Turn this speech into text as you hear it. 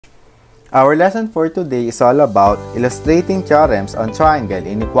Our lesson for today is all about illustrating theorems on triangle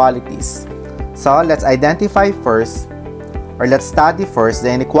inequalities. So let's identify first, or let's study first the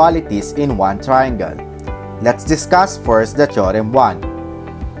inequalities in one triangle. Let's discuss first the theorem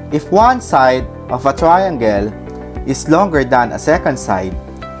 1. If one side of a triangle is longer than a second side,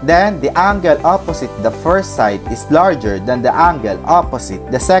 then the angle opposite the first side is larger than the angle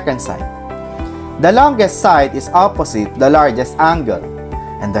opposite the second side. The longest side is opposite the largest angle,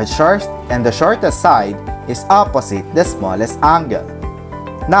 and the shortest side is opposite the smallest angle.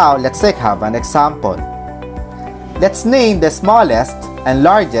 Now, let's have an example. Let's name the smallest and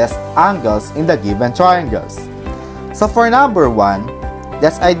largest angles in the given triangles. So for number 1,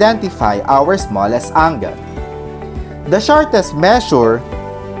 let's identify our smallest angle. The shortest measure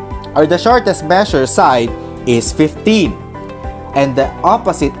side is 15, and the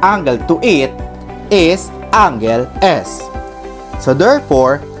opposite angle to it is angle S. So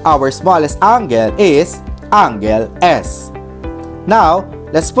therefore, our smallest angle is angle S. Now,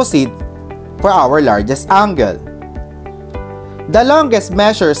 let's proceed for our largest angle. The longest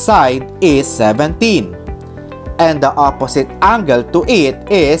measure side is 17, and the opposite angle to it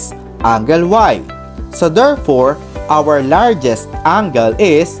is angle Y. So therefore, our largest angle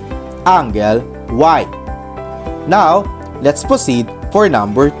is angle Y. Now, let's proceed for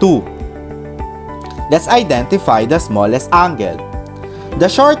number 2. Let's identify the smallest angle. The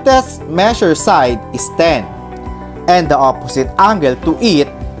shortest measure side is 10, and the opposite angle to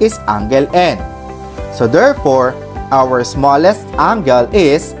it is angle N. So therefore, our smallest angle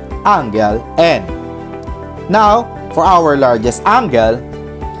is angle N. Now, for our largest angle,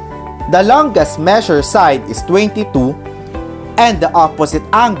 the longest measure side is 22, and the opposite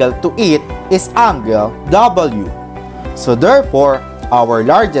angle to it is angle W. So therefore, our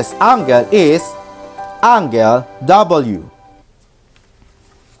largest angle is angle W.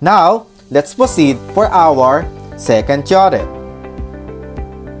 Now, let's proceed for our second theorem.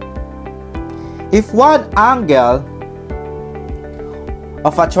 If one angle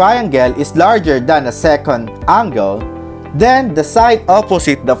of a triangle is larger than a second angle, then the side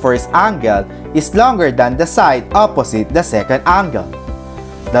opposite the first angle is longer than the side opposite the second angle.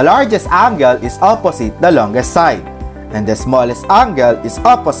 The largest angle is opposite the longest side, and the smallest angle is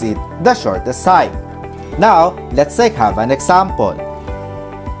opposite the shortest side. Now, let's have an example.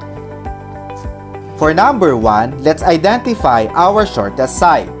 For number 1, let's identify our shortest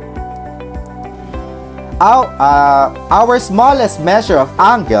side. Our smallest measure of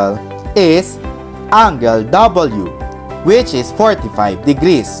angle is angle W, which is 45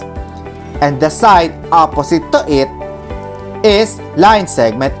 degrees. And the side opposite to it is line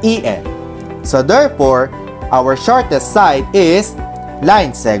segment EN. So therefore, our shortest side is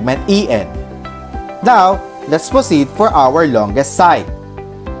line segment EN. Now, let's proceed for our longest side.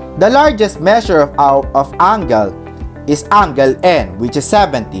 The largest measure of angle is angle N, which is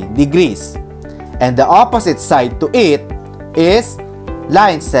 70 degrees. And the opposite side to it is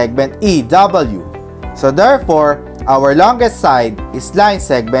line segment EW. So therefore, our longest side is line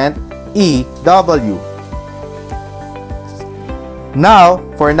segment EW. Now,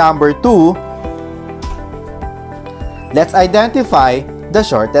 for number 2, let's identify the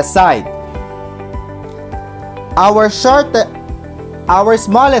shortest side. Our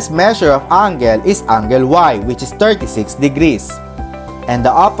smallest measure of angle is angle Y, which is 36 degrees. And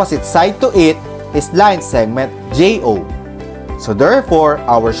the opposite side to it is line segment JO. So therefore,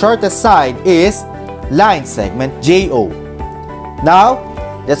 our shortest side is line segment JO. Now,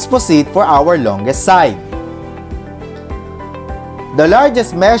 let's proceed for our longest side. The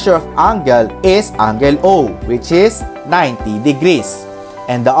largest measure of angle is angle O, which is 90 degrees.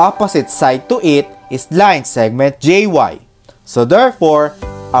 And the opposite side to it is line segment JY. So therefore,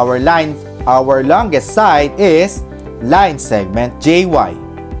 our longest side is line segment JY.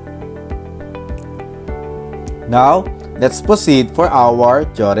 Now, let's proceed for our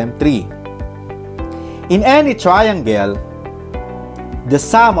theorem 3. In any triangle, the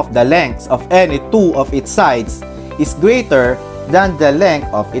sum of the lengths of any two of its sides is greater than the length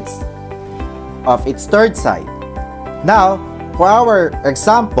of its third side. Now, for our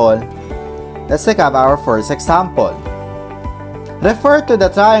example, let's have our first example. Refer to the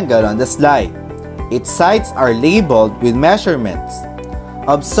triangle on the slide. Its sides are labeled with measurements.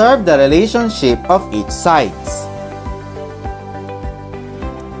 Observe the relationship of each sides.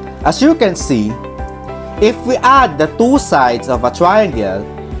 As you can see, if we add the two sides of a triangle,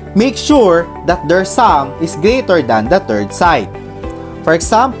 make sure that their sum is greater than the third side. For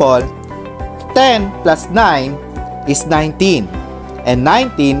example, 10 plus 9 is 19, and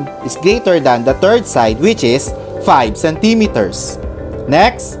 19 is greater than the third side, which is 5 centimeters.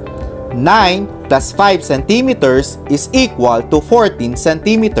 Next, 9 plus 5 centimeters is equal to 14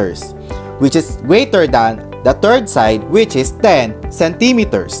 centimeters, which is greater than the third side, which is 10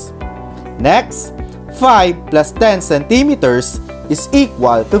 centimeters. Next, 5 plus 10 centimeters is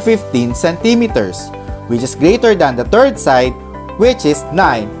equal to 15 centimeters, which is greater than the third side, which is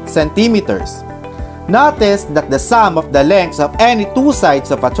 9 centimeters. Notice that the sum of the lengths of any two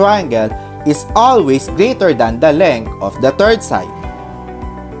sides of a triangle is always greater than the length of the third side.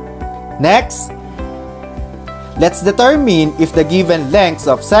 Next, let's determine if the given lengths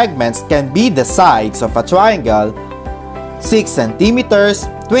of segments can be the sides of a triangle: 6 centimeters,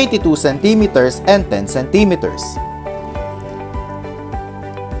 22 centimeters, and 10 centimeters.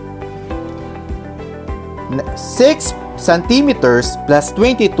 6 centimeters plus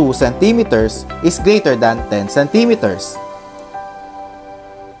 22 centimeters is greater than 10 centimeters.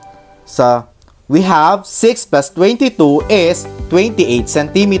 So, we have 6 plus 22 is 28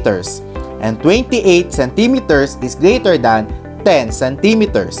 centimeters. And 28 centimeters is greater than 10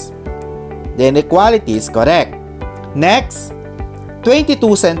 centimeters. The inequality is correct. Next,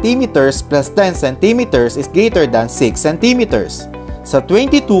 22 centimeters plus 10 centimeters is greater than 6 centimeters. So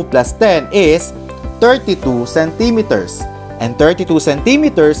 22 plus 10 is 32 centimeters. And 32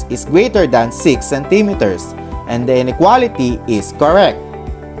 centimeters is greater than 6 centimeters. And the inequality is correct.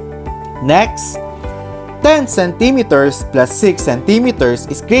 Next, 10 centimeters plus 6 centimeters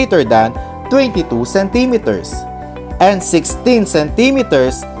is greater than 22 centimeters. And 16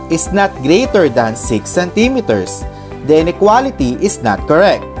 centimeters is not greater than 6 centimeters. The inequality is not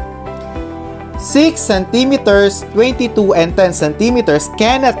correct. 6 centimeters, 22, and 10 centimeters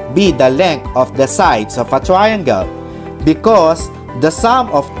cannot be the length of the sides of a triangle because the sum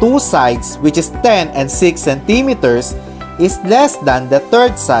of two sides, which is 10 and 6 centimeters, is less than the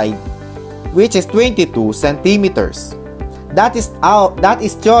third side, which is 22 centimeters. That is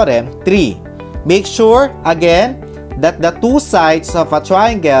theorem 3. Make sure again that the two sides of a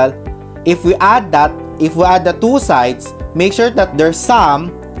triangle, if we add the two sides, make sure that their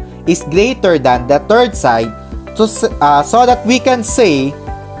sum is greater than the third side so that we can say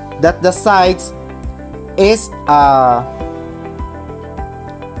that the sides is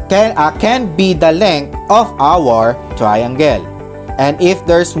can be the length of our triangle. And if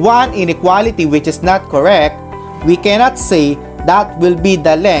there's one inequality which is not correct, we cannot say that will be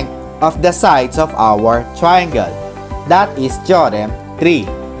the length of the sides of our triangle. That is theorem 3.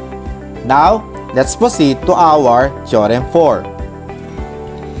 Now, let's proceed to our theorem 4.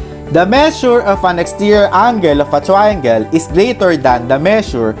 The measure of an exterior angle of a triangle is greater than the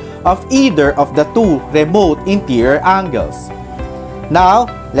measure of either of the two remote interior angles. Now,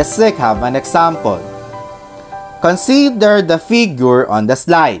 let's have an example. Consider the figure on the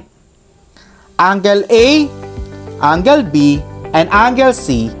slide. Angle A, angle B, and angle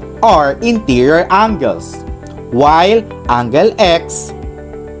C are interior angles, while angle X,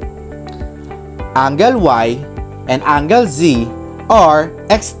 angle Y, and angle Z are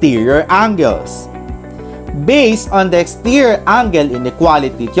exterior angles. Based on the exterior angle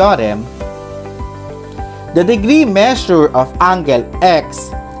inequality theorem, the degree measure of angle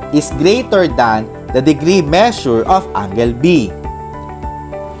X is greater than the degree measure of angle B.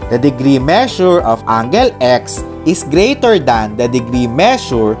 The degree measure of angle X is greater than the degree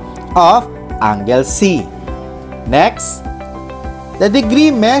measure of angle C. Next, the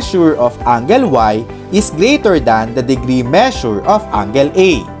degree measure of angle Y is greater than the degree measure of angle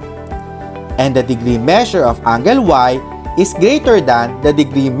A. And the degree measure of angle Y is greater than the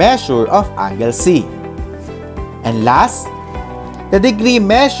degree measure of angle C. And last, the degree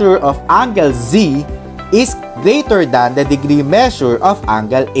measure of angle Z is greater than the degree measure of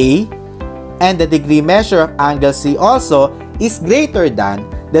angle A, and the degree measure of angle C also is greater than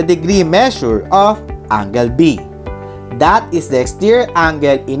the degree measure of angle B. That is the exterior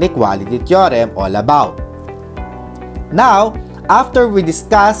angle inequality theorem all about. Now, after we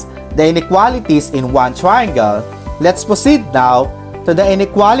discuss the inequalities in one triangle, let's proceed now to the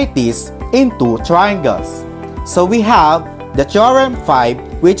inequalities in two triangles. So we have the theorem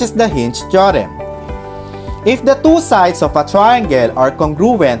 5, which is the hinge theorem. If the two sides of a triangle are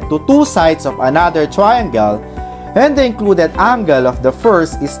congruent to two sides of another triangle, and the included angle of the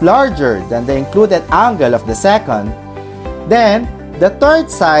first is larger than the included angle of the second, then the third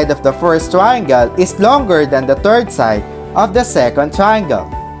side of the first triangle is longer than the third side of the second triangle.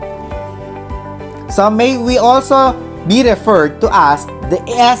 So may we also be referred to as the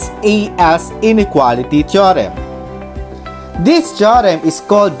SAS inequality theorem. This theorem is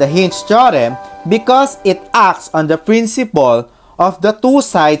called the hinge theorem because it acts on the principle of the two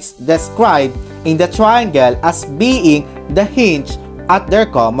sides described in the triangle as being the hinge at their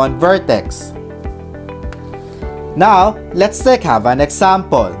common vertex. Now, let's have an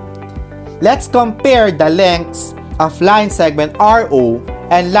example. Let's compare the lengths of line segment RO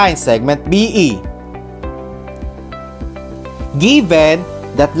and line segment BE. Given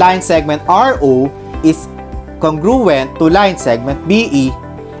that line segment RO is congruent to line segment BE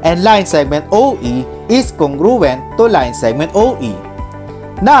and line segment OE is congruent to line segment OE.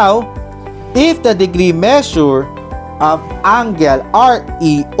 Now, if the degree measure of angle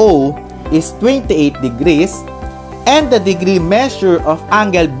REO is 28 degrees and the degree measure of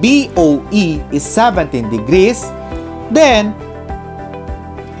angle BOE is 17 degrees, then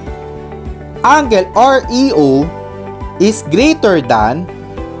angle REO is greater than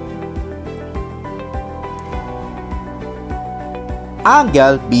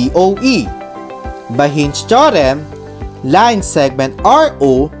angle BOE. By Hinge theorem, line segment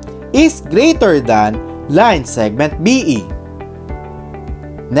RO is greater than line segment BE.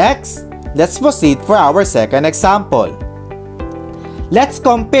 Next, let's proceed for our second example. Let's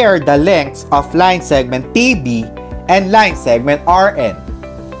compare the lengths of line segment TB and line segment RN.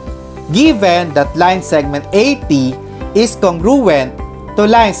 Given that line segment AT is congruent to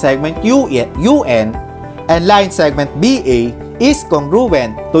line segment UN and line segment BA is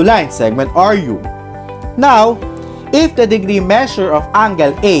congruent to line segment RU. Now, if the degree measure of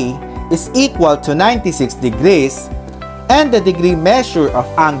angle A is equal to 96 degrees and the degree measure of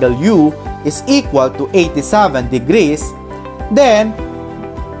angle U is equal to 87 degrees, then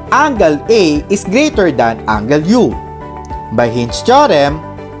angle A is greater than angle U. By Hinge theorem,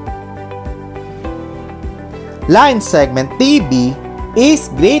 line segment TB is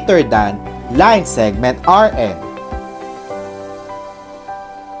greater than line segment RN.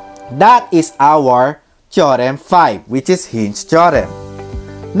 That is our Theorem 5, which is Hinge theorem.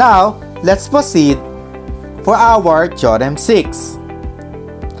 Now, let's proceed for our Theorem 6.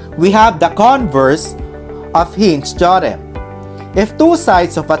 We have the converse of Hinge theorem. If two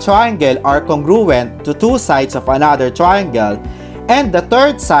sides of a triangle are congruent to two sides of another triangle, and the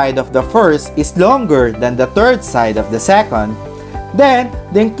third side of the first is longer than the third side of the second, then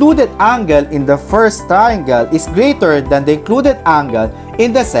the included angle in the first triangle is greater than the included angle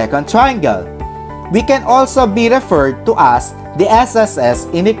in the second triangle. We can also be referred to as the SSS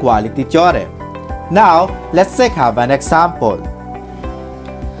inequality theorem. Now, let's have an example.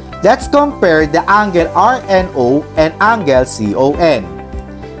 Let's compare the angle RNO and angle CON.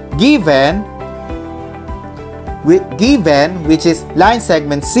 Given which is line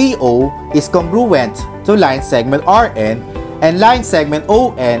segment CO is congruent to line segment RN and line segment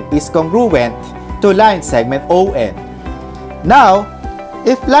ON is congruent to line segment ON. Now,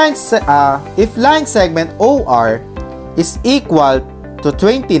 if line segment OR is equal to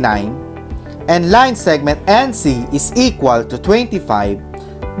 29 and line segment NC is equal to 25,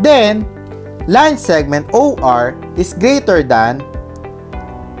 then line segment OR is greater than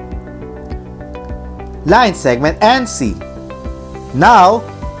line segment NC. Now,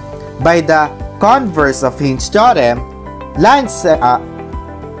 by the converse of Hinge theorem,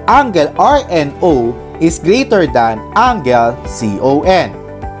 angle RNO is greater than angle CON.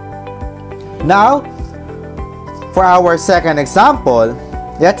 Now, for our second example,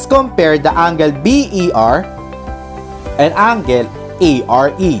 let's compare the angle BER and angle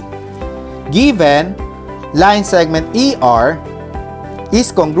ARE. Given line segment ER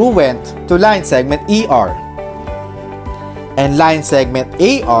is congruent to line segment ER and line segment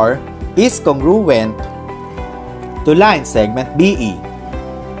AR is congruent to line segment BE.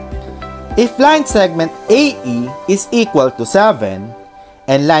 If line segment AE is equal to 7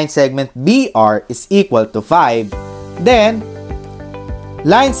 and line segment BR is equal to 5, then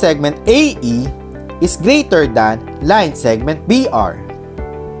line segment AE is greater than line segment BR.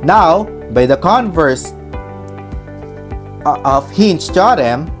 Now, by the converse of Hinge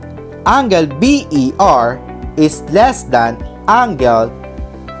theorem, angle BER is less than angle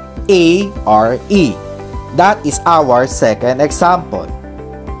ARE. That is our second example.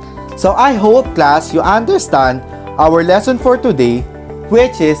 So I hope, class, you understand our lesson for today,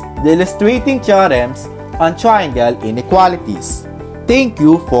 which is the illustrating theorems on triangle inequalities. Thank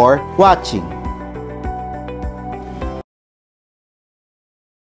you for watching.